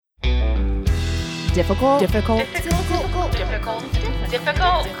Difficult. Difficult. Difficult. Difficult.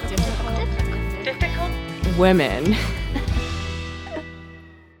 Difficult. Difficult. Women.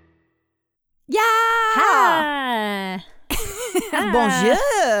 Yeah. Hi. Bonjour.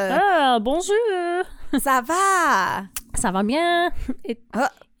 Ah, bonjour. Ça va? Ça va bien?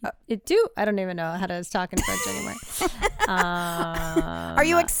 It do? I don't even know how to talk in French anymore. Are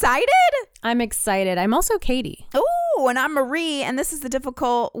you excited? I'm excited. I'm also Katie. Oh, and I'm Marie, and this is the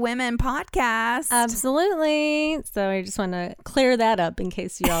Difficult Women podcast. Absolutely. So I just want to clear that up in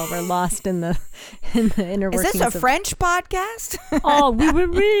case y'all were lost in the inner Is workings. this a French podcast? Oh,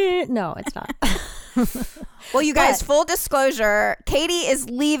 we. No, it's not. Well, you guys, full disclosure, Katie is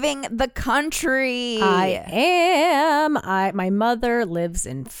leaving the country. I am. My mother lives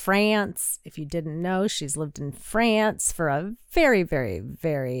in France. If you didn't know, she's lived in France for a very, very,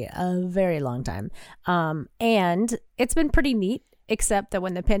 very long time. And it's been pretty neat, except that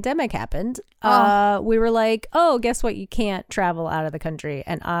when the pandemic happened, we were like, oh, guess what? You can't travel out of the country.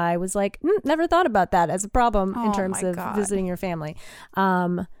 And I was like, never thought about that as a problem in terms of visiting your family.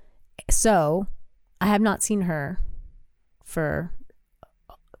 So I have not seen her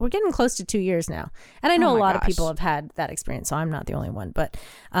we're getting close to 2 years now. And I know a lot of people have had that experience, so I'm not the only one. But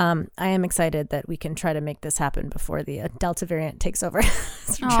I am excited that we can try to make this happen before the Delta variant takes over.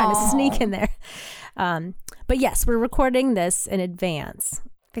 So we're trying to sneak in there. But yes, we're recording this in advance.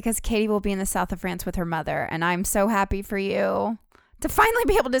 Because Katie will be in the south of France with her mother, and I'm so happy for you to finally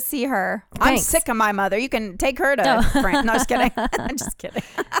be able to see her. Thanks. I'm sick of my mother. You can take her to France. No, just kidding. I'm just kidding.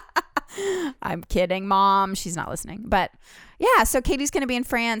 I'm kidding, Mom. She's not listening. But yeah, so Katie's going to be in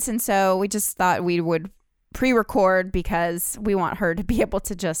France. And so we just thought we would pre-record because we want her to be able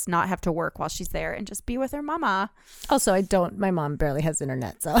to just not have to work while she's there and just be with her mama. Also, my mom barely has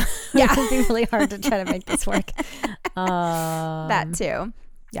internet, so yeah, it'd be really hard to try to make this work. That too.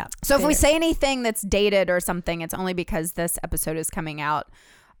 Yeah. So if we say anything that's dated or something, it's only because this episode is coming out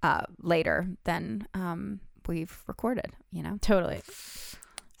later than we've recorded, you know? Totally.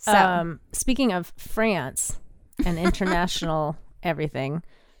 So Speaking of France and international everything,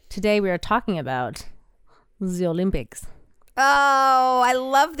 today we are talking about the Olympics. Oh, I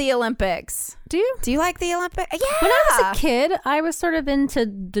love the Olympics. Do you? Do you like the Olympics? Yeah. When I was a kid, I was sort of into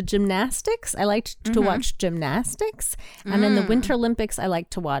the gymnastics. I liked to watch gymnastics. And in the Winter Olympics, I liked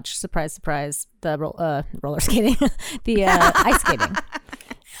to watch, surprise, surprise, the roller skating, the ice skating.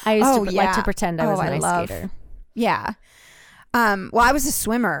 I used to like to pretend I was an ice skater. Yeah. Well, I was a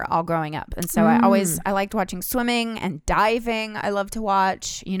swimmer all growing up. And so I liked watching swimming and diving. I love to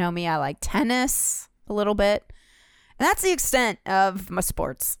watch. You know me, I like tennis a little bit. And that's the extent of my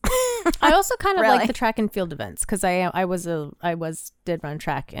sports. I also kind of like the track and field events because I did run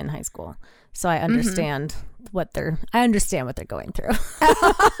track in high school, so I understand what they're going through.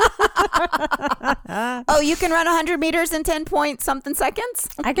 Oh, you can run 100 meters in 10 point something seconds?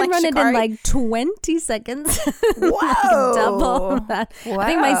 I can run it in like 20 seconds. Whoa. Double that. Wow. I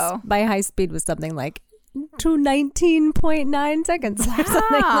think my high speed was something like to 19.9 seconds or something.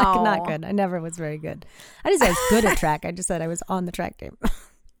 Like, not good. I never was very good. I didn't say I was good at track. I just said I was on the track team.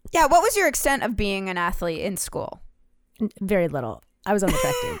 Yeah. What was your extent of being an athlete in school? Very little. I was on the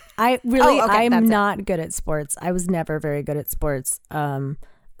track team. I'm not good at sports. I was never very good at sports.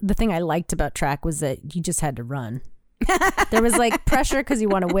 The thing I liked about track was that you just had to run. There was like pressure because you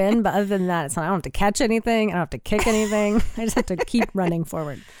want to win, but other than that, it's not. I don't have to catch anything. I don't have to kick anything. I just have to keep running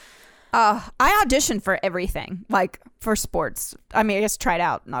forward. I auditioned for everything, like for sports. I mean, I just tried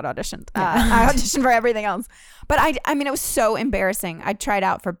out, not auditioned. I auditioned for everything else. But I mean, it was so embarrassing. I tried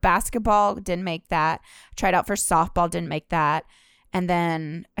out for basketball, didn't make that. Tried out for softball, didn't make that. And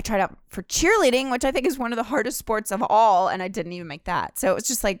then I tried out for cheerleading, which I think is one of the hardest sports of all. And I didn't even make that. So it was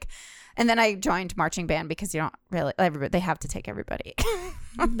just like, and then I joined marching band because you don't really, they have to take everybody.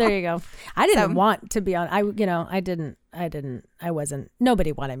 There you go. I didn't want to be on.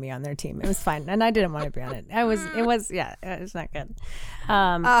 Nobody wanted me on their team. It was fine. And I didn't want to be on it. It was not good.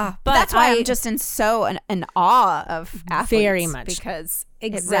 But that's why I'm just in awe of athletes. Very much. Because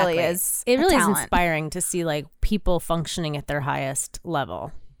exactly. It really is inspiring to see like people functioning at their highest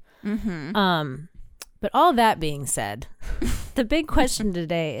level. Mm-hmm. But all that being said, the big question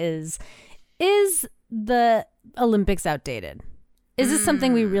today is the Olympics outdated? Is this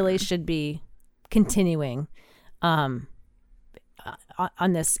something we really should be continuing in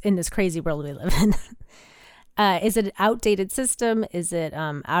this crazy world we live in? Is it an outdated system? Is it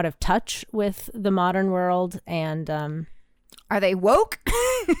out of touch with the modern world? And Are they woke?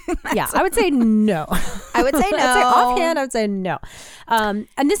 Yeah, I would say no. I would say no. I'd say offhand, I would say no. And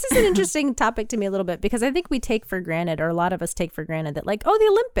this is an interesting topic to me a little bit because I think we take for granted, or a lot of us take for granted that like, oh, the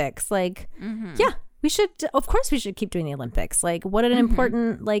Olympics, like, yeah, we should, of course we should keep doing the Olympics. Like what an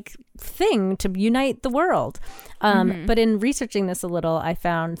important like thing to unite the world. But in researching this a little, I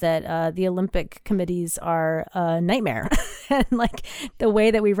found that the Olympic committees are a nightmare. And like the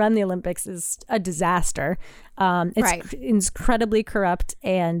way that we run the Olympics is a disaster. It's incredibly corrupt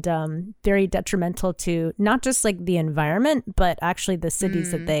and very detrimental to not just like the environment, but actually the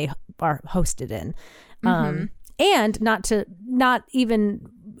cities that they are hosted in. And not even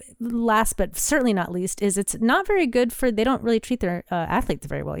last, but certainly not least, is it's not very good for, they don't really treat their athletes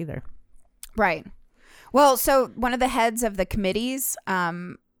very well either. Right. Well, so one of the heads of the committees,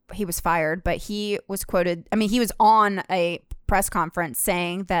 he was fired, but he was quoted, I mean, he was on a press conference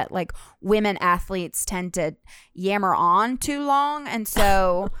saying that like women athletes tend to yammer on too long. And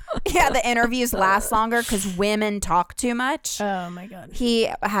so, yeah, the interviews last longer because women talk too much. Oh my God. He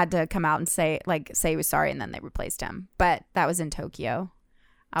had to come out and say he was sorry, and then they replaced him. But that was in Tokyo.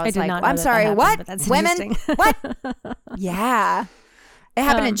 I was like, I'm sorry, happened, what? But that's women? What? Yeah. It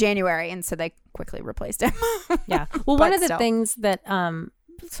happened in January, and so they quickly replaced him. Yeah. Well, one of the things that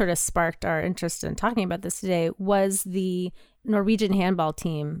sort of sparked our interest in talking about this today was the Norwegian handball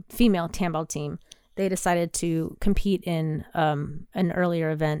team, female handball team. They decided to compete in an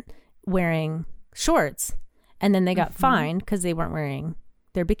earlier event wearing shorts, and then they got fined because they weren't wearing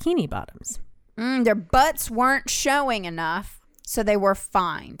their bikini bottoms. Their butts weren't showing enough, so they were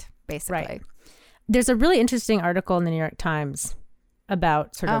fined, basically. Right. There's a really interesting article in the New York Times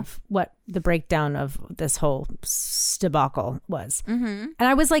about sort of what the breakdown of this whole debacle was. And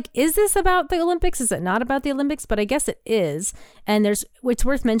I was like, is this about the Olympics? Is it not about the Olympics? But I guess it is. And it's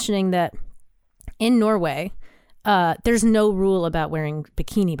worth mentioning that in Norway, there's no rule about wearing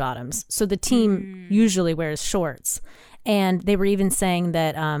bikini bottoms. So the team usually wears shorts. And they were even saying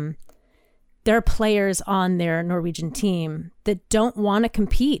that there are players on their Norwegian team that don't want to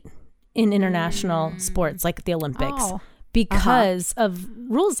compete in international sports like the Olympics. Because of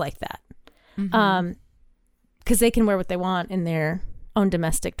rules like that. Because they can wear what they want in their own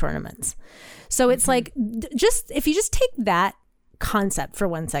domestic tournaments. So it's like, if you just take that concept for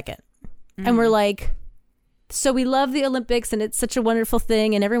 1 second and we're like, so we love the Olympics and it's such a wonderful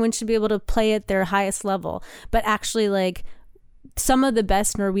thing and everyone should be able to play at their highest level. But actually like some of the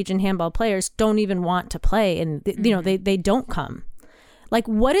best Norwegian handball players don't even want to play and they don't come. Like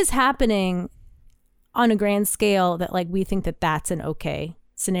what is happening on a grand scale that like we think that that's an okay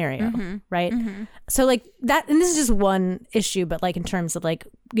scenario, right? So like that, and this is just one issue, but like in terms of like,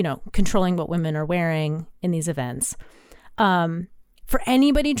 controlling what women are wearing in these events. For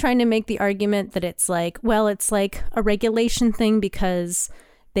anybody trying to make the argument that it's like, well, it's like a regulation thing because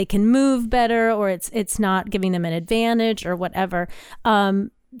they can move better or it's not giving them an advantage or whatever.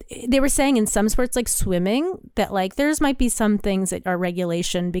 They were saying in some sports like swimming that like there's might be some things that are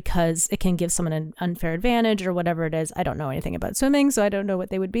regulation because it can give someone an unfair advantage or whatever it is. I don't know anything about swimming, so I don't know what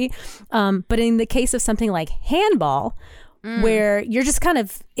they would be. But in the case of something like handball, where you're just kind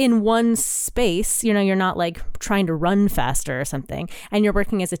of in one space, you're not like trying to run faster or something, and you're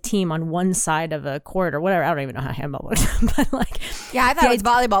working as a team on one side of a court or whatever. I don't even know how handball works, but like, yeah, I thought it was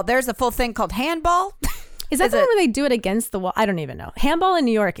volleyball. There's a full thing called handball. Is that the one where they do it against the wall? I don't even know. Handball in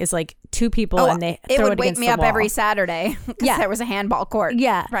New York is like two people and they throw it against the wall. It would wake me up every Saturday because there was a handball court.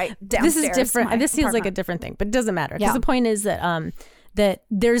 Yeah. Right. This is different. This feels like a different thing, but it doesn't matter. Because the point is that that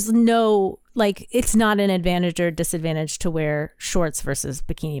there's no, like, it's not an advantage or disadvantage to wear shorts versus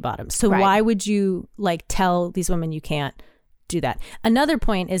bikini bottoms. So why would you like tell these women you can't do that? Another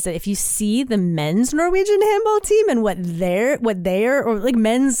point is that if you see the men's Norwegian handball team and what they're or like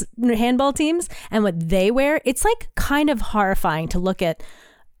men's handball teams and what they wear, it's like kind of horrifying to look at.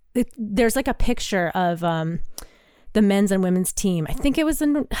 There's like a picture of the men's and women's team. I think it was I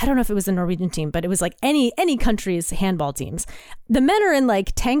don't know if it was a Norwegian team, but it was like any country's handball teams. The men are in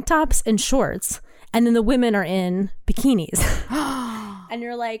like tank tops and shorts, and then the women are in bikinis. And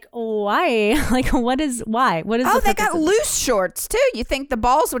you're like, why? Like, why? What is they got loose shorts too. You think the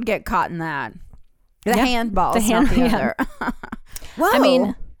balls would get caught in that? The handballs, not the other.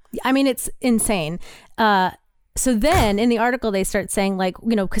 Whoa. I mean, it's insane. So then in the article, they start saying like,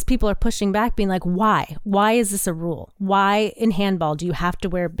 because people are pushing back, being like, why? Why is this a rule? Why in handball do you have to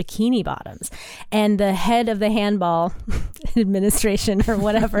wear bikini bottoms? And the head of the handball administration or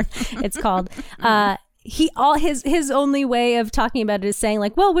whatever it's called, his only way of talking about it is saying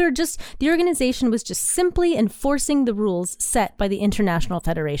like, well, the organization was just simply enforcing the rules set by the International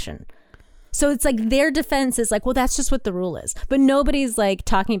Federation. So it's like their defense is like, well, that's just what the rule is. But nobody's like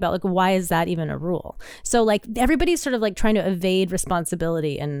talking about like, why is that even a rule? So like everybody's sort of like trying to evade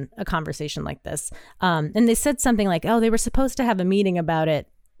responsibility in a conversation like this. And they said something like, oh, they were supposed to have a meeting about it,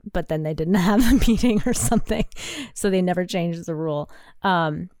 but then they didn't have a meeting or something. So they never changed the rule.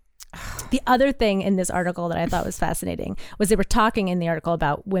 The other thing in this article that I thought was fascinating was they were talking in the article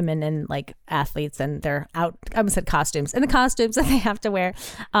about women and like athletes and their I almost said costumes and the costumes that they have to wear,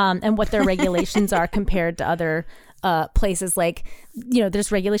 and what their regulations are compared to other places. Like, you know,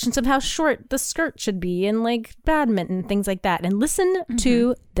 there's regulations of how short the skirt should be and like badminton, things like that. And listen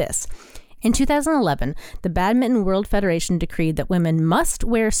to this. In 2011, the Badminton World Federation decreed that women must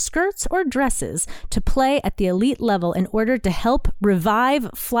wear skirts or dresses to play at the elite level in order to help revive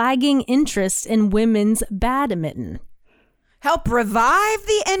flagging interest in women's badminton. Help revive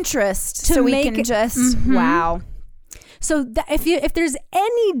the interest so we can just, wow. So if there's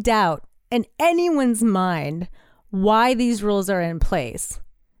any doubt in anyone's mind why these rules are in place,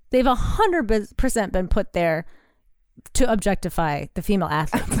 they've 100% been put there to objectify the female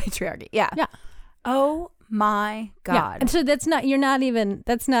athlete. Patriarchy. Yeah. Yeah. Oh my God. Yeah. And so they're not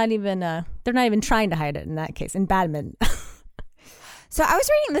even trying to hide it in that case, in badminton. So I was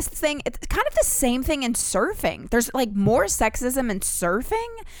reading this thing. It's kind of the same thing in surfing. There's like more sexism in surfing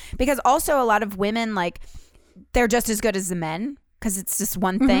because also a lot of women, like, they're just as good as the men because it's just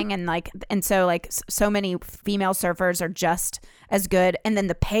one thing. And so like so many female surfers are just as good. And then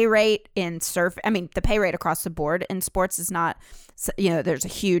the pay rate in the pay rate across the board in sports is not, you know, there's a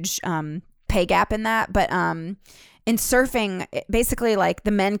huge pay gap in that. But in surfing, basically like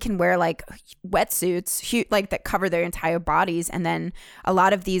the men can wear like wetsuits like that cover their entire bodies. And then a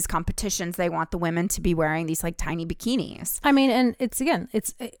lot of these competitions, they want the women to be wearing these like tiny bikinis. I mean, and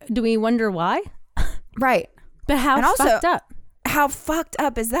do we wonder why? Right. But how fucked up? How fucked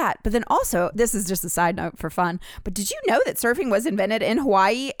up is that? But then also, this is just a side note for fun, but did you know that surfing was invented in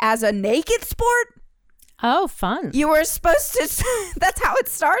Hawaii as a naked sport? Oh, fun. You were supposed to, that's how it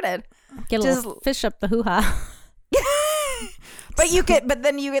started. Get a little fish up the hoo-ha. But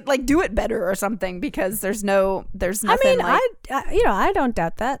then you could like do it better or something because there's nothing. I mean, like, I don't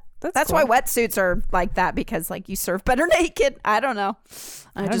doubt that. That's cool. why wetsuits are like that, because like you surf better naked. I don't know.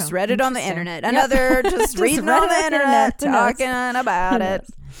 I just read it on the internet. Another just reading on the internet talking about it.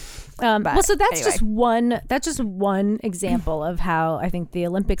 Well, so that's anyway. just one example of how I think the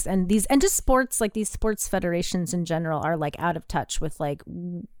Olympics and just sports, like these sports federations in general, are like out of touch with like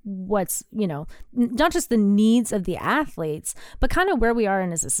what's, you know, not just the needs of the athletes, but kind of where we are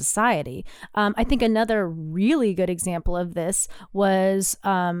in as a society. I think another really good example of this was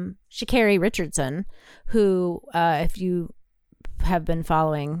Sha'Carri Richardson, who, if you have been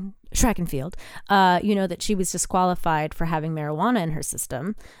following track and field, you know that she was disqualified for having marijuana in her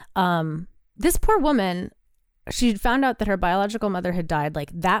system. This poor woman, she found out that her biological mother had died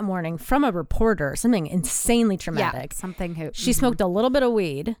like that morning from a reporter, something insanely traumatic. Yeah, she smoked a little bit of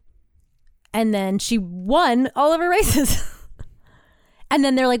weed and then she won all of her races. And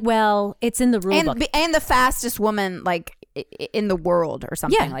then they're like, well, it's in the rule book. And the fastest woman like in the world or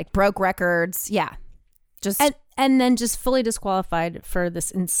something, like broke records. Yeah. And then just fully disqualified for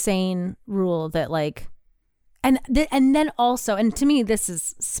this insane rule that like, and then also, and to me, this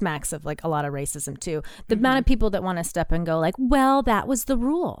is smacks of like a lot of racism too. The amount of people that want to step and go like, well, that was the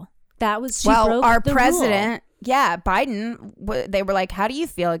rule. Broke our the president, rule. Biden, they were like, how do you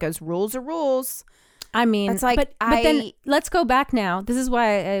feel? It goes, rules are rules. I mean, it's like, but then let's go back now. This is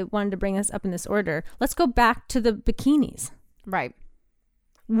why I wanted to bring this up in this order. Let's go back to the bikinis. Right.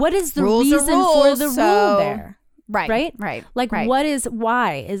 What is the reason for the rule there? Right. Like,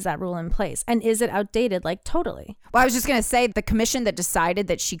 why is that rule in place? And is it outdated? Like, totally. Well, I was just going to say the commission that decided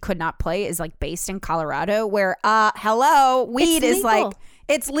that she could not play is like based in Colorado, where, weed is like,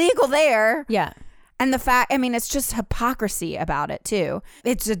 it's legal there. Yeah. And the fact, I mean, it's just hypocrisy about it too.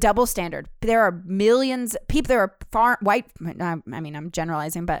 It's a double standard. There are millions of people, there are I'm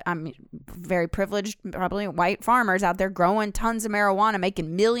generalizing, but I'm very privileged, probably white farmers out there growing tons of marijuana,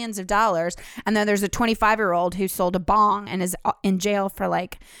 making millions of dollars. And then there's a 25-year-old who sold a bong and is in jail for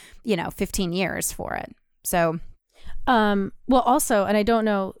 15 years for it. So. Well, also, and I don't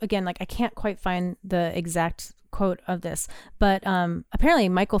know, again, like I can't quite find the exact quote of this, but apparently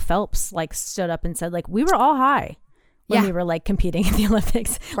Michael Phelps like stood up and said like we were all high when we were like competing in the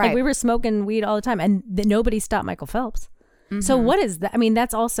Olympics. Right. Like we were smoking weed all the time and nobody stopped Michael Phelps. So what is that? I mean,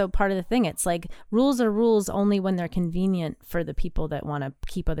 that's also part of the thing. It's like rules are rules only when they're convenient for the people that want to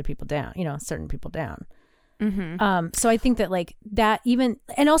keep other people down, you know, certain people down. So I think that like that even,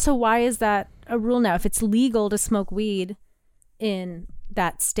 and also why is that a rule now? If it's legal to smoke weed in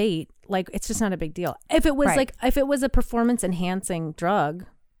that state, like it's just not a big deal. If it was Right. like, if it was a performance enhancing drug,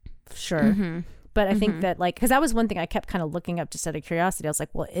 sure. But I think that like, because that was one thing I kept kind of looking up just out of curiosity. I was like,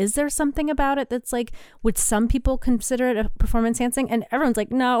 well, is there something about it that's like, would some people consider it a performance enhancing? And everyone's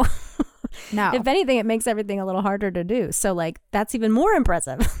like, no. No. If anything, it makes everything a little harder to do. So like, that's even more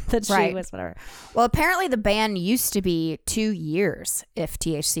impressive that she Right. was whatever. Well, apparently the ban used to be 2 years if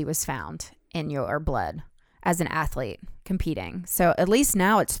THC was found in your blood as an athlete competing. So at least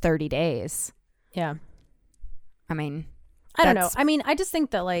now it's 30 days. Yeah. I mean, I don't know. that's- I mean, I just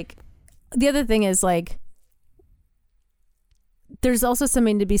think that like, the other thing is like, there's also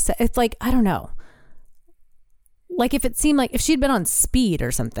something to be said. It's like, I don't know. Like if it seemed like if she'd been on speed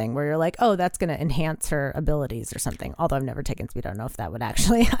or something where you're like, oh, that's going to enhance her abilities or something. Although I've never taken speed. I don't know if that would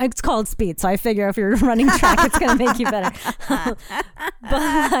actually, it's called speed. So I figure if you're running track, it's going to make you better.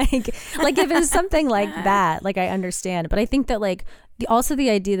 But like if it's something like that, like I understand. But I think that like also the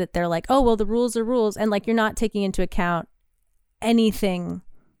idea that they're like, oh, well, the rules are rules. And like, you're not taking into account anything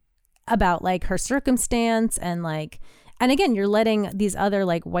about like her circumstance and like, and again, you're letting these other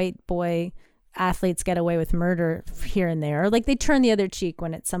like white boy athletes get away with murder here and there, or like they turn the other cheek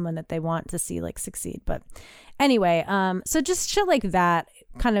when it's someone that they want to see like succeed. But anyway, so just shit like that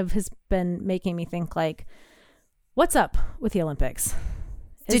kind of has been making me think like, what's up with the Olympics?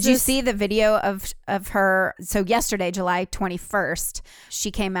 Did you see the video of her? So yesterday, July 21st,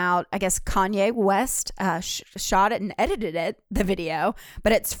 she came out. I guess Kanye West shot it and edited it, the video,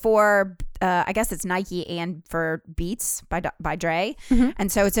 but it's for I guess it's Nike and for Beats by Dre.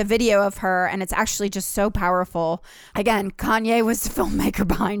 And so it's a video of her, and it's actually just so powerful. Again, Kanye was the filmmaker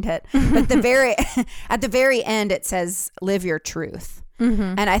behind it, but at the very end, it says "Live your truth."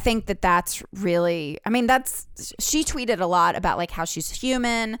 And I think that that's really, I mean, she tweeted a lot about like how she's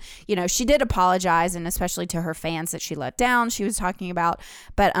human. You know, she did apologize, and especially to her fans that she let down, she was talking about,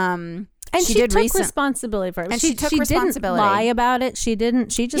 but, and she took responsibility for it. And she took responsibility. Didn't lie about it. She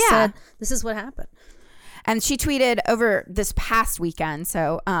just said, this is what happened. And she tweeted over this past weekend.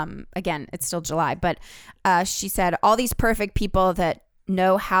 So, again, it's still July, but, she said, all these perfect people that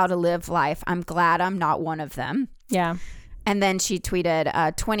know how to live life. I'm glad I'm not one of them. Yeah. And then she tweeted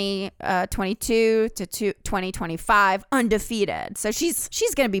 2022 to 2025 undefeated. So she's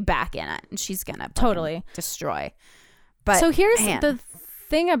going to be back in it, and she's going to totally destroy. But so here's the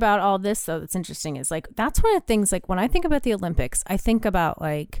thing about all this though that's interesting is like that's one of the things like when I think about the Olympics, I think about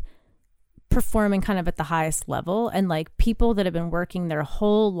like performing kind of at the highest level and like people that have been working their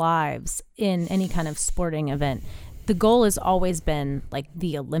whole lives in any kind of sporting event. The goal has always been like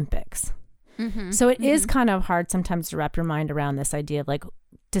the Olympics. So it is kind of hard sometimes to wrap your mind around this idea of like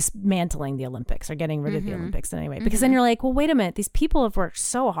dismantling the Olympics or getting rid of the Olympics in any way, because then you're like, well, wait a minute, these people have worked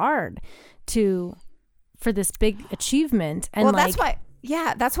so hard for this big achievement. And well, like,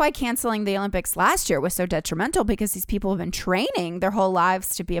 that's why canceling the Olympics last year was so detrimental, because these people have been training their whole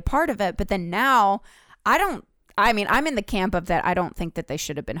lives to be a part of it. But then now I'm in the camp of that. I don't think that they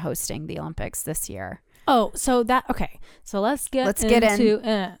should have been hosting the Olympics this year. Oh, so that, okay. So let's get into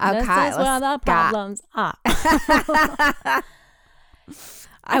okay, this is where the problems are. I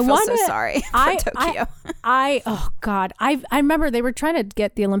feel so sorry for Tokyo. Oh God. I remember they were trying to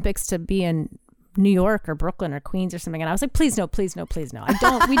get the Olympics to be in New York or Brooklyn or Queens or something. And I was like, please no, please no, please no.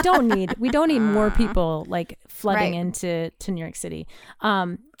 We don't need more people like flooding into New York City.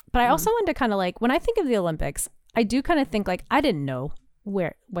 But I also wanted to kind of like, when I think of the Olympics, I do kind of think like, I didn't know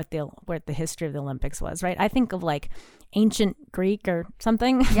where the history of the Olympics was, right? I think of like ancient Greek or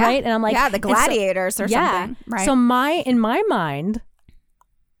something, right? And I'm like, the gladiators or something, right? So in my mind,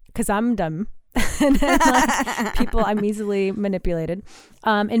 because I'm dumb and like, people, I'm easily manipulated.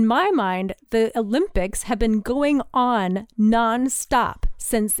 In my mind, the Olympics have been going on nonstop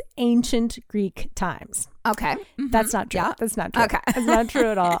since ancient Greek times. Okay. That's not true. Yeah. That's not true. Okay. That's not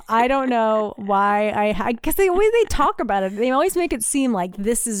true at all. I don't know why because the way they talk about it, they always make it seem like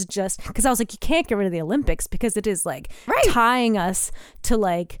this is just, because I was like, you can't get rid of the Olympics because it is like tying us to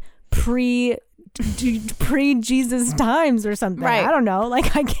like pre-Jesus times or something. Right. I don't know.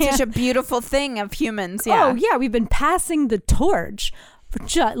 Like I can't. Such a beautiful thing of humans. Yeah. Oh yeah. We've been passing the torch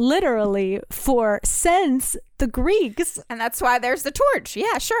literally since the Greeks. And that's why there's the torch.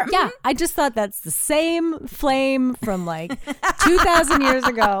 Yeah, sure. Yeah, I just thought that's the same flame from like 2,000 years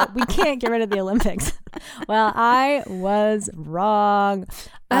ago. We can't get rid of the Olympics. Well, I was wrong.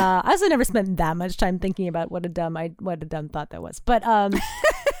 I also never spent that much time thinking about what a dumb thought that was. But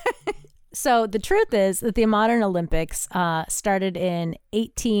so the truth is that the modern Olympics started in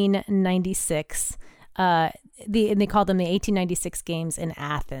 1896. And they called them the 1896 Games in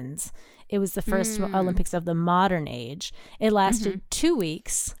Athens. It was the first Olympics of the modern age. It lasted 2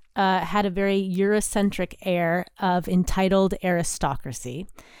 weeks, had a very Eurocentric air of entitled aristocracy.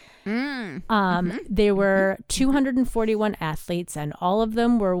 There were 241 athletes, and all of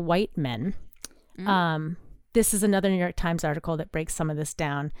them were white men. This is another New York Times article that breaks some of this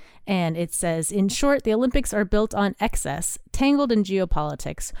down. And it says, in short, the Olympics are built on excess, tangled in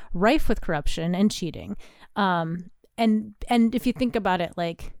geopolitics, rife with corruption and cheating. And if you think about it,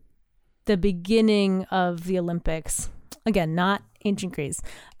 like the beginning of the Olympics, again, not ancient Greece,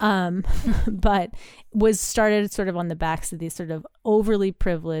 but was started sort of on the backs of these sort of overly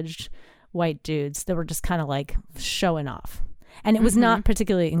privileged white dudes that were just kind of like showing off. And it was not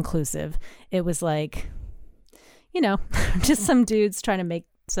particularly inclusive. It was like, you know, just some dudes trying to make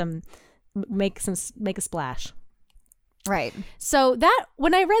a splash. Right. So that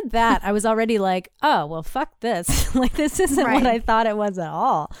when I read that, I was already like, oh, well, fuck this. Like, this isn't what I thought it was at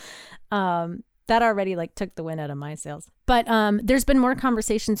all. That already like took the wind out of my sails. But there's been more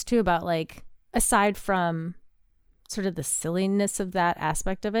conversations too about like, aside from sort of the silliness of that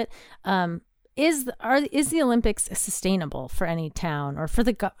aspect of it, is the Olympics sustainable for any town or for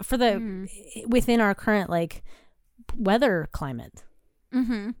the within our current like weather climate?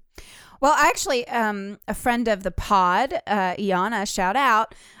 Well, actually, a friend of the pod, Iana, shout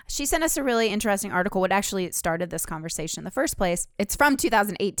out, she sent us a really interesting article. What actually started this conversation in the first place. It's from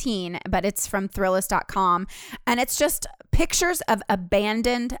 2018, but it's from Thrillist.com. And it's just pictures of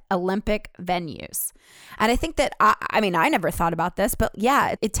abandoned Olympic venues. And I think that, I mean, I never thought about this, but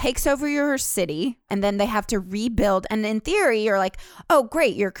yeah, it takes over your city and then they have to rebuild. And in theory, you're like, oh,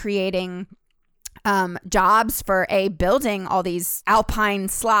 great, you're creating jobs for building all these alpine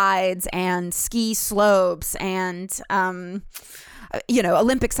slides and ski slopes and,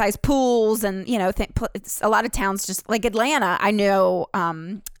 Olympic sized pools and, a lot of towns just like Atlanta. I know,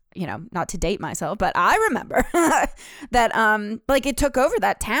 not to date myself, but I remember that, it took over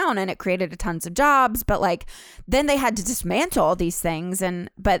that town and it created tons of jobs, but like, then they had to dismantle all these things.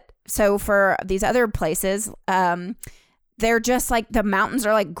 So for these other places, they're just like the mountains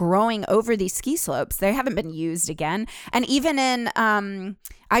are like growing over these ski slopes. They haven't been used again. And even in,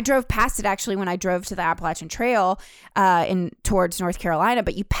 I drove past it actually when I drove to the Appalachian Trail towards North Carolina,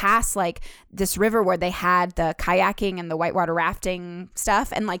 but you pass like this river where they had the kayaking and the whitewater rafting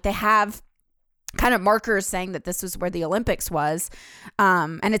stuff. And like they have kind of markers saying that this was where the Olympics was.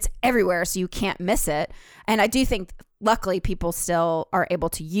 And it's everywhere, so you can't miss it. And I do think luckily people still are able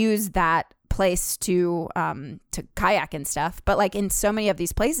to use that place to kayak and stuff, but like in so many of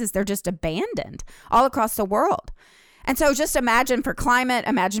these places they're just abandoned all across the world. And so just imagine for climate,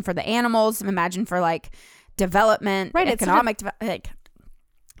 imagine for the animals, imagine for like development, right? Economic,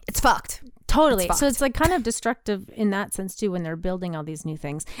 it's fucked. Totally. So it's like kind of destructive in that sense too when they're building all these new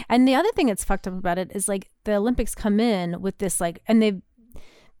things. And the other thing that's fucked up about it is like the Olympics come in with this like, and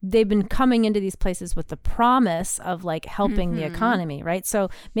they've been coming into these places with the promise of like helping the economy, right? So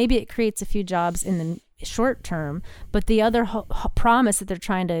maybe it creates a few jobs in the short term, but the other promise that they're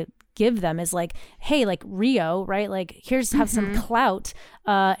trying to give them is like, hey, like Rio, right? Like have some clout,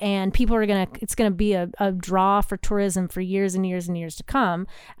 and people are it's gonna be a draw for tourism for years and years and years to come.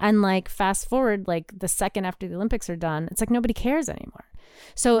 And like fast forward, like the second after the Olympics are done, it's like nobody cares anymore.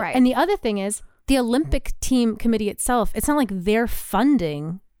 So, and the other thing is the Olympic team committee itself, it's not like they're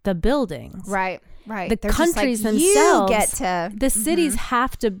funding the buildings. Right. The they're countries like, themselves, the cities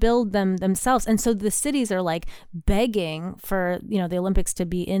have to build them themselves. And so the cities are like begging for, the Olympics to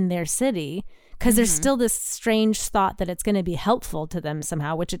be in their city because there's still this strange thought that it's going to be helpful to them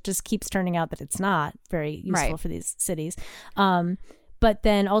somehow, which it just keeps turning out that it's not very useful for these cities. But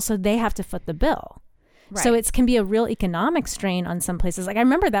then also they have to foot the bill. Right. So it can be a real economic strain on some places. Like I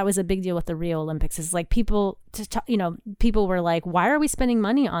remember that was a big deal with the Rio Olympics. Is like people were like, "Why are we spending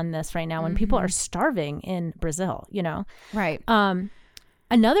money on this right now when people are starving in Brazil?" Right.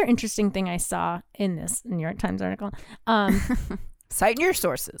 Another interesting thing I saw in this New York Times article, citing your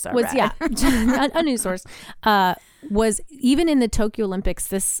sources, was a news source, was even in the Tokyo Olympics.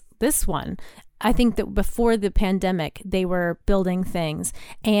 This one. I think that before the pandemic, they were building things.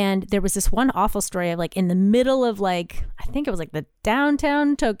 And there was this one awful story of like in the middle of like, I think it was like the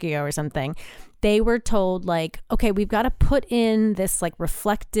downtown Tokyo or something. They were told like, okay, we've got to put in this like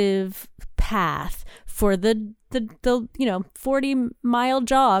reflective path for the 40-mile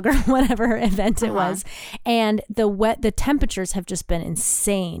jog or whatever event it was. And the temperatures have just been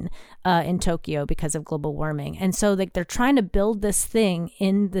insane in Tokyo because of global warming. And so like they're trying to build this thing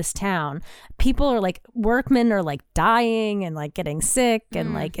in this town. People are like, workmen are like dying and like getting sick,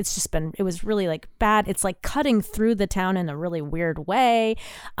 and like it was really like bad. It's like cutting through the town in a really weird way.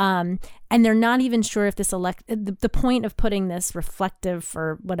 And they're not even sure if the point of putting this reflective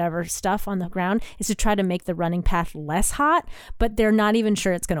or whatever stuff on the ground is to try to make the running path less hot, but they're not even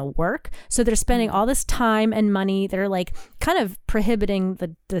sure it's going to work. So they're spending all this time and money. They're like kind of prohibiting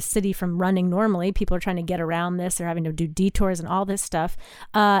the city from running normally. People are trying to get around this. They're having to do detours and all this stuff.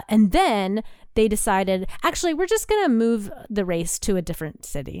 And then they decided, actually, we're just going to move the race to a different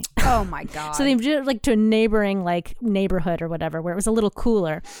city. Oh my God. So they did like to a neighboring like neighborhood or whatever, where it was a little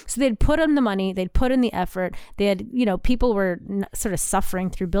cooler. So they'd put in the money, they'd put in the effort. They had, people were sort of suffering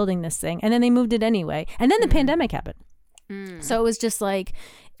through building this thing, and then they moved it anyway. And then the pandemic happened. So it was just like,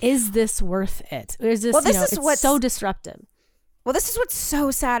 is this worth it? Is this, it's so disruptive. Well, this is what's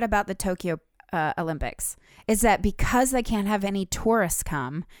so sad about the Tokyo Olympics, is that because they can't have any tourists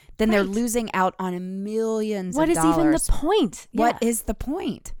come, then they're losing out on millions of dollars. What is even the point? What is the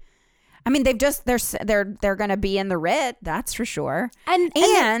point? I mean, they're going to be in the red, that's for sure.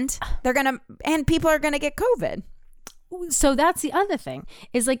 And they're going to, and people are going to get COVID. So that's the other thing,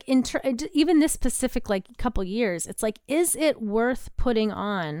 is like even this specific like couple years, it's like, is it worth putting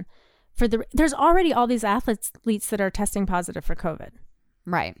on there's already all these athletes that are testing positive for COVID.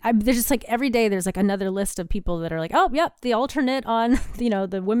 Right. There's just like every day there's like another list of people that are like, oh, yep, the alternate on,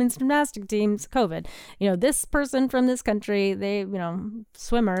 the women's gymnastic team's COVID. This person from this country, they,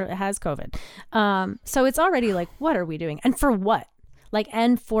 swimmer has COVID. So it's already like, what are we doing? And for what?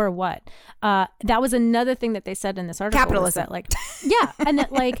 And for what? That was another thing that they said in this article. Capitalism. That, and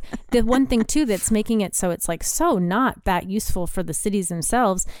that like the one thing too that's making it so it's like so not that useful for the cities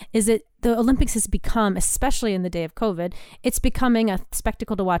themselves is that the Olympics has become, especially in the day of COVID, it's becoming a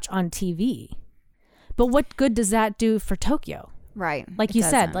spectacle to watch on TV. But what good does that do for Tokyo? Right. Like you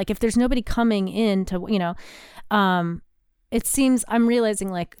said, like if there's nobody coming in to, it seems, I'm realizing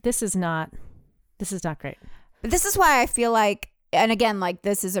like this is not great. But this is why I feel like, and again, like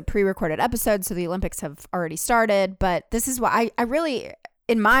this is a pre-recorded episode, so the Olympics have already started, but this is why I really,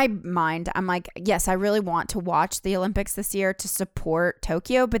 in my mind, I'm like, yes, I really want to watch the Olympics this year to support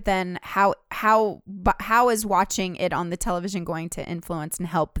Tokyo, but then how is watching it on the television going to influence and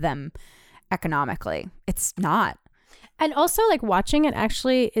help them economically? It's not. And also like watching it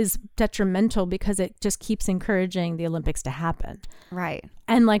actually is detrimental because it just keeps encouraging the Olympics to happen. Right.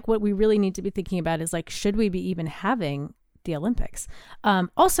 And like what we really need to be thinking about is like, should we be even having the Olympics?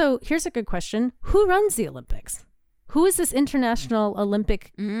 Also, here's a good question. Who runs the Olympics? Who is this International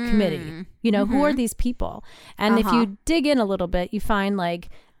Olympic Committee? Who are these people? And if you dig in a little bit, you find like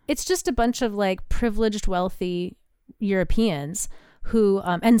it's just a bunch of like privileged, wealthy Europeans who,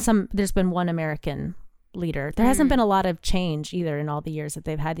 and there's been one American leader. There hasn't been a lot of change either in all the years that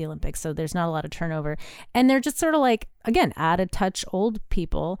they've had the Olympics. So there's not a lot of turnover. And they're just sort of like, again, out of touch old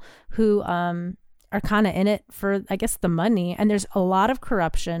people who, are kind of in it for, I guess, the money. And there's a lot of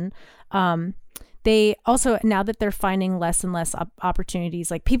corruption. They also, now that they're finding less and less opportunities,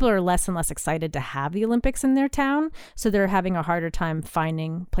 like people are less and less excited to have the Olympics in their town. So they're having a harder time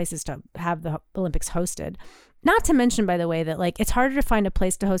finding places to have the Olympics hosted. Not to mention, by the way, that like it's harder to find a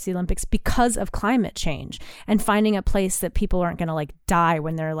place to host the Olympics because of climate change and finding a place that people aren't going to like die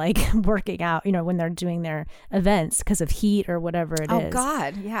when they're like working out, when they're doing their events because of heat or whatever it is. Oh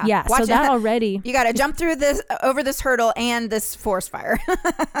God. Yeah. Yeah. So that already, you got to jump through over this hurdle and this forest fire.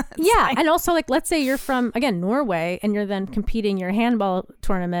 Yeah. Fine. And also like, let's say you're from, again, Norway, and you're then competing your handball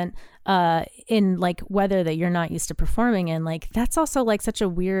tournament in like weather that you're not used to performing in. Like that's also like such a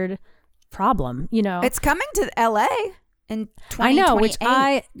weird problem, It's coming to LA in 2028. I know, which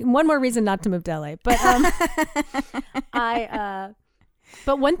one more reason not to move to LA. But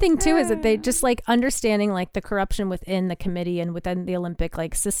but one thing too is that they just like understanding like the corruption within the committee and within the Olympic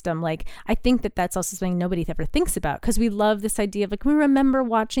like system. Like I think that that's also something nobody ever thinks about, because we love this idea of like, we remember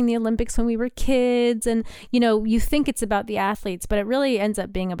watching the Olympics when we were kids, and you think it's about the athletes, but it really ends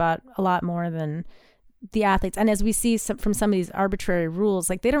up being about a lot more than the athletes. And as we see from some of these arbitrary rules,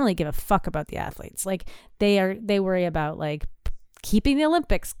 like they don't really give a fuck about the athletes. Like they worry about like keeping the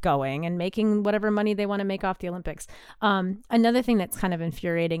Olympics going and making whatever money they want to make off the Olympics. Another thing that's kind of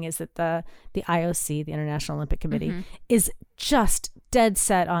infuriating is that the IOC, the International Olympic Committee, is just dead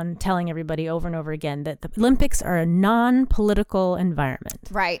set on telling everybody over and over again that the Olympics are a non-political environment.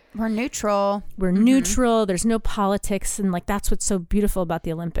 Right. We're neutral. We're neutral. There's no politics. And like, that's what's so beautiful about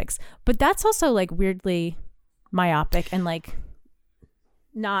the Olympics. But that's also like weirdly myopic and like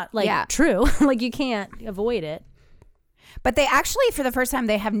not like true. Like you can't avoid it. But they actually, for the first time,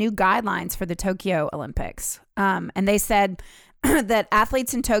 they have new guidelines for the Tokyo Olympics. And they said that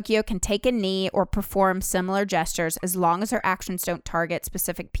athletes in Tokyo can take a knee or perform similar gestures as long as their actions don't target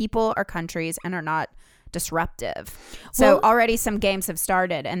specific people or countries and are not disruptive. So already some games have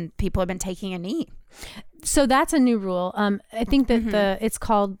started and people have been taking a knee. So that's a new rule. I think that it's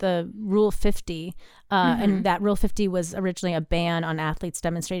called the Rule 50. And that Rule 50 was originally a ban on athletes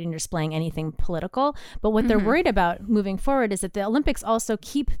demonstrating or displaying anything political. But what they're worried about moving forward is that the Olympics also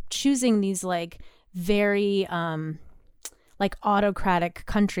keep choosing these like very like autocratic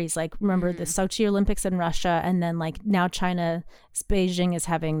countries. Like remember the Sochi Olympics in Russia, and then like now China, Beijing is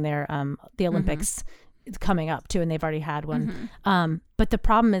having their the Olympics coming up too, and they've already had one. But the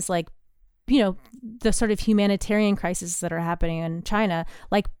problem is like, you know, the sort of humanitarian crises that are happening in China,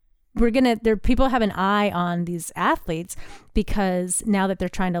 like people have an eye on these athletes because now that they're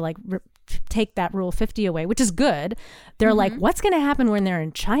trying to like take that Rule 50 away, which is good, they're like, what's going to happen when they're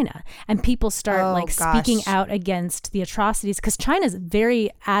in China? And people start speaking out against the atrocities, because China's very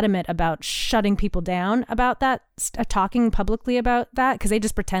adamant about shutting people down about that, talking publicly about that, because they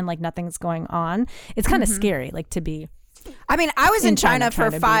just pretend like nothing's going on. It's kind of scary, like to be. I mean, I was in China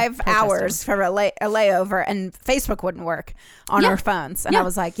for 5 hours for a layover, and Facebook wouldn't work on our phones. And I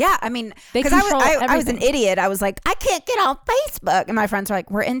was like, I mean, because I was an idiot. I was like, I can't get on Facebook. And my friends were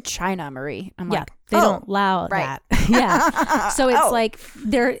like, we're in China, Marie. I'm like, they don't allow that. So it's like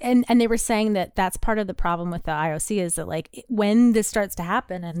and they were saying that that's part of the problem with the IOC is that like when this starts to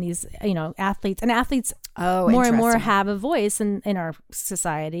happen and these, you know, athletes more and more have a voice in our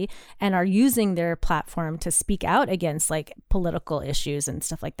society and are using their platform to speak out against like political issues and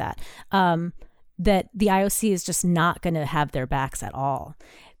stuff like that, that the IOC is just not going to have their backs at all.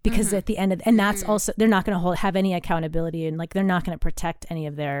 Because at the end of, and that's also, they're not going to have any accountability, and like they're not going to protect any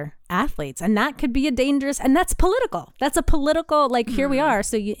of their athletes, and that could be a dangerous, and that's political. That's a political, like here we are.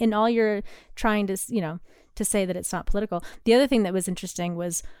 So in all you're trying to, you know, to say that it's not political. The other thing that was interesting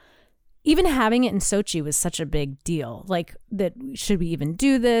was even having it in Sochi was such a big deal. Like that, should we even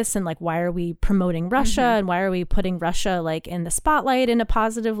do this? And like, why are we promoting Russia? And why are we putting Russia like in the spotlight in a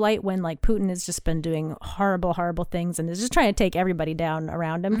positive light when like Putin has just been doing horrible, horrible things and is just trying to take everybody down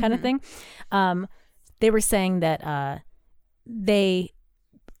around him kind of thing. They were saying that at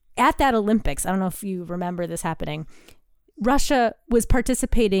that Olympics, I don't know if you remember this happening, Russia was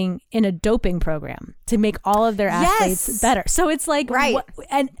participating in a doping program to make all of their athletes better. So it's like,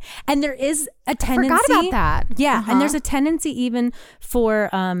 and there is a tendency. I forgot about that. Yeah. And there's a tendency even for,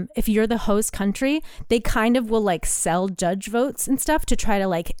 if you're the host country, they kind of will like sell judge votes and stuff to try to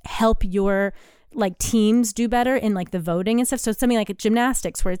like help your like teams do better in like the voting and stuff. So it's something like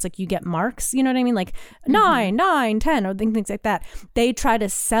gymnastics where it's like you get marks, you know what I mean? Like 9, 10 or things like that. They try to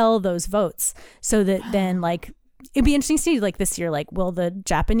sell those votes so that then like, it'd be interesting to see like this year, like, will the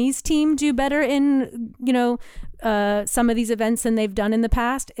Japanese team do better in, you know, some of these events than they've done in the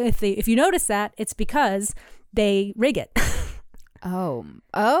past? If you notice that, it's because they rig it. Yeah.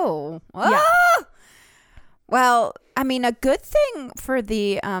 Well, I mean, a good thing for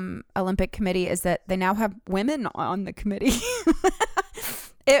the Olympic Committee is that they now have women on the committee.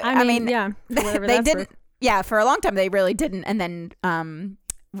 I mean, they didn't. Yeah, for a long time they really didn't, and then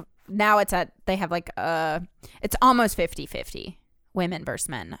now they have like it's almost 50-50 women versus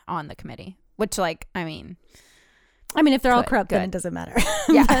men on the committee, which like I mean if they're all corrupt, then it doesn't matter.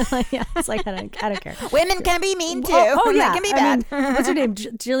 Yeah. It's like I don't care. Women can be mean too. Yeah, they can be bad. I mean, what's her name?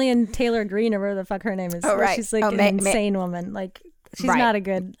 Jillian Taylor Greene or whatever the fuck her name is. She's like an insane woman. Like she's not a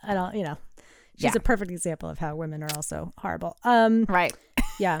good. I don't. You know, she's a perfect example of how women are also horrible. Right.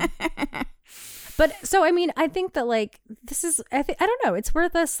 Yeah. But so I mean, I think that like this is. I don't know. It's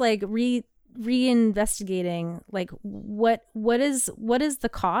worth us like reinvestigating like what is the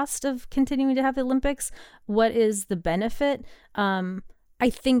cost of continuing to have the Olympics, what is the benefit. I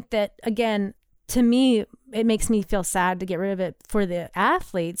think that again, to me, it makes me feel sad to get rid of it for the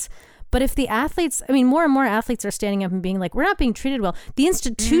athletes, but if the athletes, I mean, more and more athletes are standing up and being like, we're not being treated well. The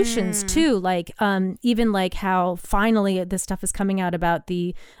institutions too, like even like how finally this stuff is coming out about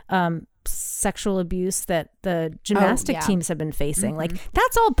the sexual abuse that the gymnastic teams have been facing. Like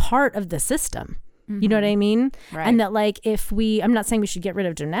that's all part of the system. You know what I mean? Right. And that like I'm not saying we should get rid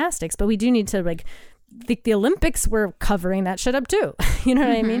of gymnastics, but we do need to like the Olympics were covering that shit up too. You know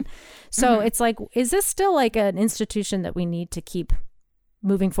what I mean? So it's like, is this still like an institution that we need to keep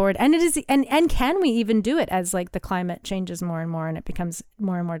moving forward? And it is, and can we even do it as like the climate changes more and more and it becomes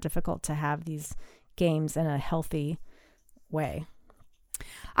more and more difficult to have these games in a healthy way?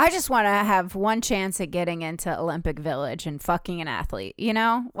 I just want to have one chance at getting into Olympic Village and fucking an athlete, you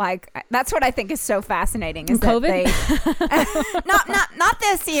know? Like, that's what I think is so fascinating is that COVID? they not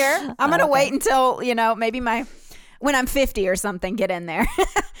this year. I'm going to wait until, you know, maybe when I'm 50 or something, get in there.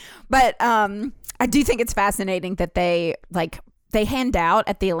 But I do think it's fascinating that they hand out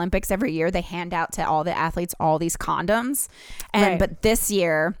at the Olympics every year. They hand out to all the athletes all these condoms. But this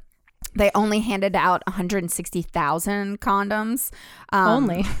year they only handed out 160,000 condoms.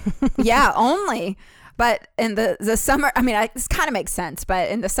 Only. Yeah, only. But in the summer, I mean, this kind of makes sense. But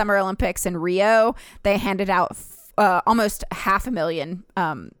in the Summer Olympics in Rio, they handed out almost 500,000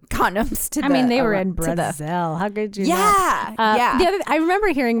 condoms to they were in Brazil. How could you? Yeah, not? yeah. I remember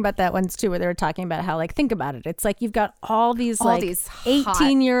hearing about that once too, where they were talking about how, like, think about it. It's like you've got all these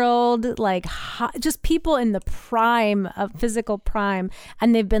 18-year-old just people in the prime of physical prime,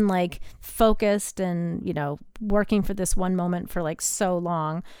 and they've been like focused and, you know, working for this one moment for like so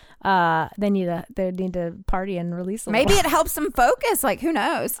long. They need to party and release a Maybe lot. it helps them focus. Like, who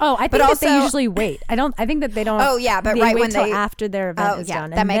knows? Oh, I think that they usually wait. I think that they don't. Oh yeah, but they right wait when till they after their event is done,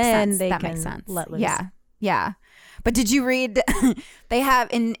 that makes then sense. they That can makes sense. let loose. Yeah. But did you read? They have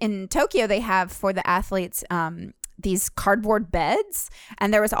in Tokyo. They have for the athletes these cardboard beds,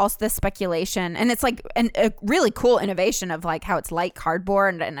 and there was also this speculation, and it's like a really cool innovation of like how it's light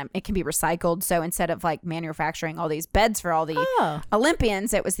cardboard and it can be recycled. So instead of like manufacturing all these beds for all the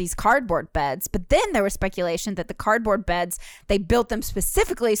Olympians, it was these cardboard beds. But then there was speculation that the cardboard beds, they built them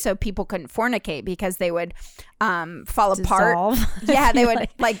specifically so people couldn't fornicate because they would fall apart. Yeah, they would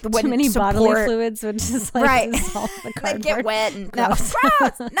like too many support bodily fluids would just like dissolve the They'd cardboard. get wet and no,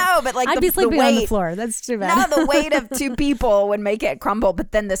 but like I'd be sleeping the weight, on the floor. That's too bad. No, the weight of two people would make it crumble.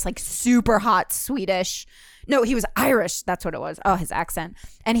 But then this like super hot Swedish. No, he was Irish. That's what it was. Oh, his accent.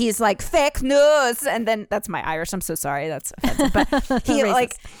 And he's like, fake news. And then that's my Irish. I'm so sorry. That's offensive. But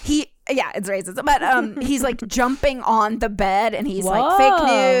yeah, it's racist. But he's like jumping on the bed and he's like, fake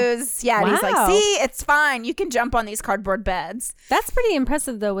news. Yeah. And he's like, see, it's fine. You can jump on these cardboard beds. That's pretty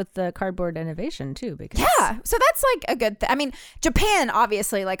impressive though with the cardboard innovation too. Because yeah. So that's like a good thing. I mean, Japan,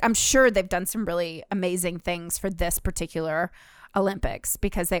 obviously, like I'm sure they've done some really amazing things for this particular Olympics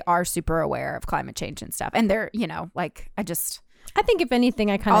because they are super aware of climate change and stuff. And they're, you know, like I think if anything,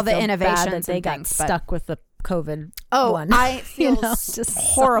 I kind all of the feel innovations bad that they and got things, stuck with the COVID one. I feel just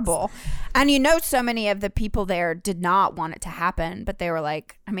horrible. And you know, so many of the people there did not want it to happen, but they were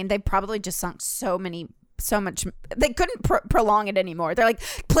like, I mean, they probably just sunk so much. They couldn't prolong it anymore. They're like,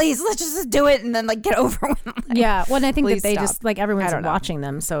 please, let's just do it and then like get over with it. Like, yeah. Well, and I think that please they stop. just like everyone's watching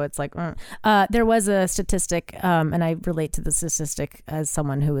them. So it's like, there was a statistic and I relate to the statistic as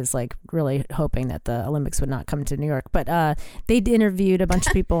someone who was like really hoping that the Olympics would not come to New York. But they interviewed a bunch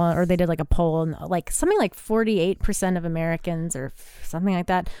of people or they did like a poll and like something like 48% of Americans or something like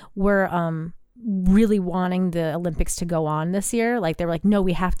that were really wanting the Olympics to go on this year. Like they were like, no,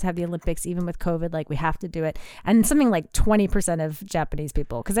 we have to have the Olympics even with COVID, like we have to do it. And something like 20% of Japanese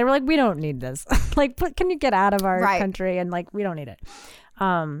people, because they were like, we don't need this. Like, can you get out of our country? And like, we don't need it.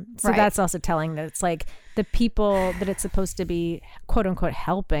 So that's also telling that it's like the people that it's supposed to be quote unquote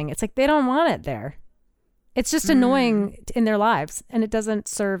helping, it's like they don't want it there. It's just annoying in their lives and it doesn't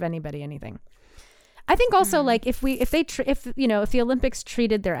serve anybody anything. I think also like if the Olympics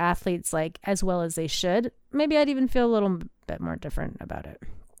treated their athletes like as well as they should, maybe I'd even feel a little bit more different about it.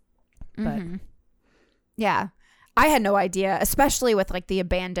 But yeah, I had no idea, especially with like the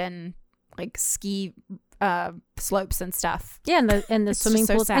abandoned like ski slopes and stuff. Yeah, and the swimming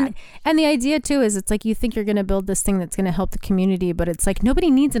so pools. sad. And the idea too is it's like you think you're going to build this thing that's going to help the community, but it's like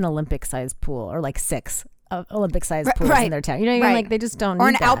nobody needs an Olympic sized pool or like 6 Olympic-sized pools in their town. You know what I mean? Like they just don't need or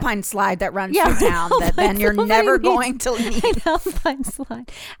an that. alpine slide that runs through town that then you're never going to need. An alpine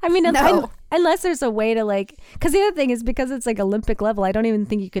slide. I mean, unless there's a way to like, because the other thing is because it's like Olympic level, I don't even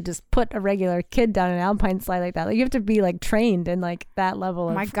think you could just put a regular kid down an alpine slide like that. Like you have to be like trained in like that level.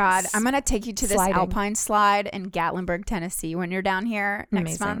 Oh my God. I'm going to take you to this alpine slide in Gatlinburg, Tennessee when you're down here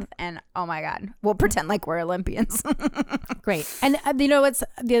next month. And oh my God, we'll pretend like we're Olympians. Great. And you know what's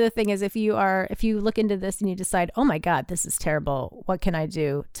the other thing is if you look into this and you decide, oh my God, this is terrible. What can I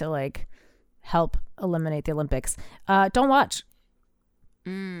do to like help eliminate the Olympics? Don't watch.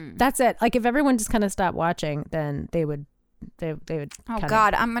 That's it. Like if everyone just kind of stopped watching, then they would. Oh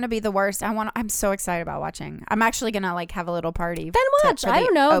God, I'm gonna be the worst. I'm so excited about watching. I'm actually gonna like have a little party. Then watch. I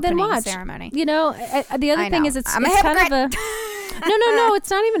don't know. Then watch. Ceremony. You know, the other thing is it's I'm a kind of hypocrite. No.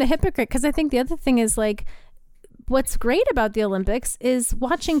 It's not even a hypocrite because I think the other thing is like. What's great about the Olympics is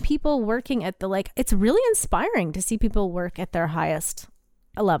watching people working at it's really inspiring to see people work at their highest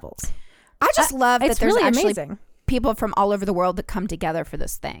levels. I just love that it's there's really actually amazing. people from all over the world that come together for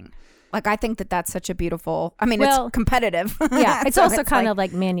this thing. Like, I think that that's such a beautiful, I mean, Well, it's competitive. Yeah, it's So also kind of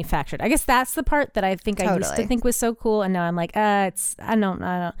like manufactured. I guess that's the part that I think I used to Totally. think was so cool, and now I'm like, I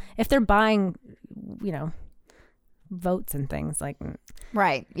don't. If they're buying, votes and things like,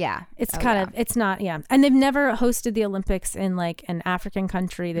 Right. Yeah. it's Oh, kind yeah. of, it's not, yeah. And they've never hosted the Olympics in like an African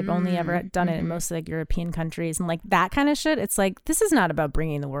country. They've only ever done it in mostly like European countries and like that kind of shit. It's like, this is not about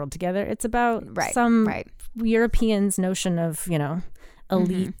bringing the world together. It's about Right. some Right. Europeans' notion of,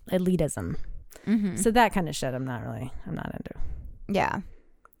 elitism. Mm-hmm. So that kind of shit, I'm not into. Yeah.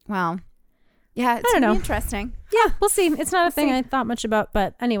 Well, yeah, it's I don't gonna be know. interesting. Yeah, we'll see. It's not a thing I thought much about,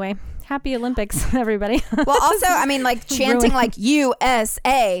 but anyway, happy Olympics, everybody. Well, also, I mean, like chanting Really? like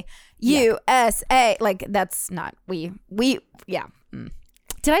USA, USA, like that's not yeah.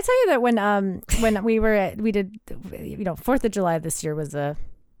 Did I tell you that when we did 4th of July this year was a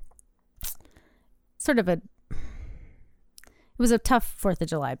sort of it was a tough 4th of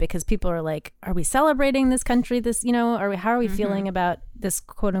July because people are like, are we celebrating this country? How are we feeling about this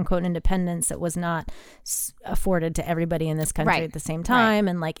quote unquote independence that was not afforded to everybody in this country Right. at the same time?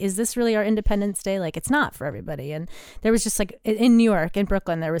 And like, is this really our Independence Day? Like, it's not for everybody. And there was just like in New York, in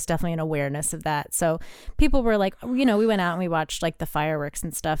Brooklyn, there was definitely an awareness of that. So people were like, we went out and we watched like the fireworks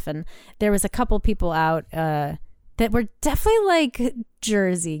and stuff. And there was a couple people out, that were definitely like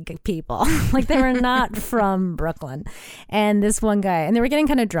Jersey people. Like they were not from Brooklyn. And this one guy, and they were getting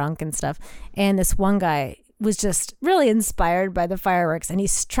kind of drunk and stuff. And this one guy was just really inspired by the fireworks. And he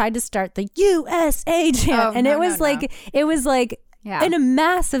tried to start the USA chant. Oh, and no, it was like Yeah. in a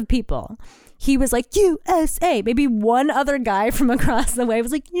mass of people. He was like, USA. Maybe one other guy from across the way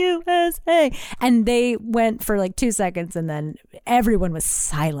was like, USA. And they went for like 2 seconds and then everyone was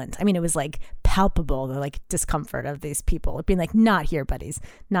silent. I mean, it was like palpable, the like discomfort of these people being like, not here, buddies.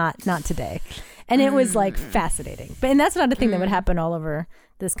 Not today. And it was like fascinating. And that's not a thing that would happen all over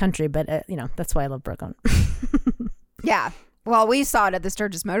this country. But, that's why I love Brooklyn. Yeah. Well, we saw it at the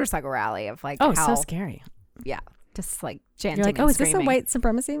Sturgis motorcycle rally of like Oh, how, so scary. yeah, just like chanting. You're like, and is this a screaming. white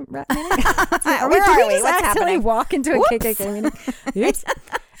supremacy meeting? Where Did are we we? just What's accidentally happening? walk into a Whoops. KKK meeting? Oops.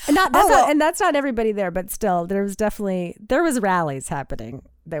 And that's not everybody there, but still, there was rallies happening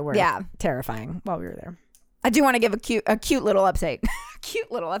that were terrifying while we were there. I do want to give a cute little update.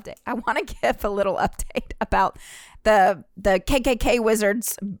 Cute little update. I want to give a little update about the KKK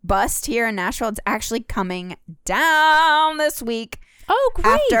Wizards bust here in Nashville. It's actually coming down this week. Oh, great!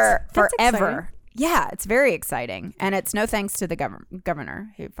 After That's forever. exciting. Yeah, it's very exciting, and it's no thanks to the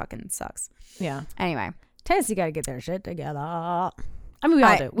governor who fucking sucks. Yeah, Anyway, Tennessee got to get their shit together. I mean, we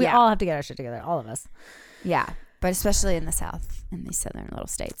all do. We all have to get our shit together. All of us. yeah, but especially in the South, in these southern little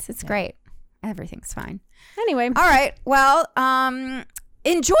states, it's great. Everything's fine. Anyway, All right. Well,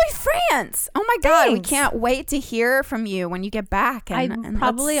 enjoy France. Oh my God. We Thanks. can't wait to hear from you when you get back. And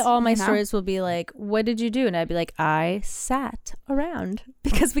probably let's, all my you know. stories will be like, "What did you do?" And I'd be like, "I sat around,"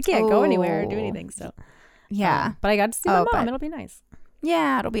 because we can't go anywhere or do Oh. anything. So Yeah. but I got to see my mom. but- It'll be nice.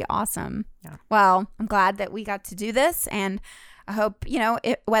 Yeah. It'll be awesome. Yeah. Well, I'm glad that we got to do this. And I hope,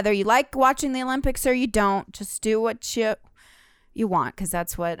 whether you like watching the Olympics or you don't, just do what you want, because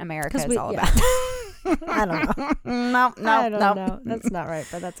that's what America is all about. I don't know. No. I don't know. That's not right,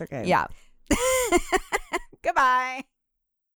 but that's okay. Yeah. Goodbye.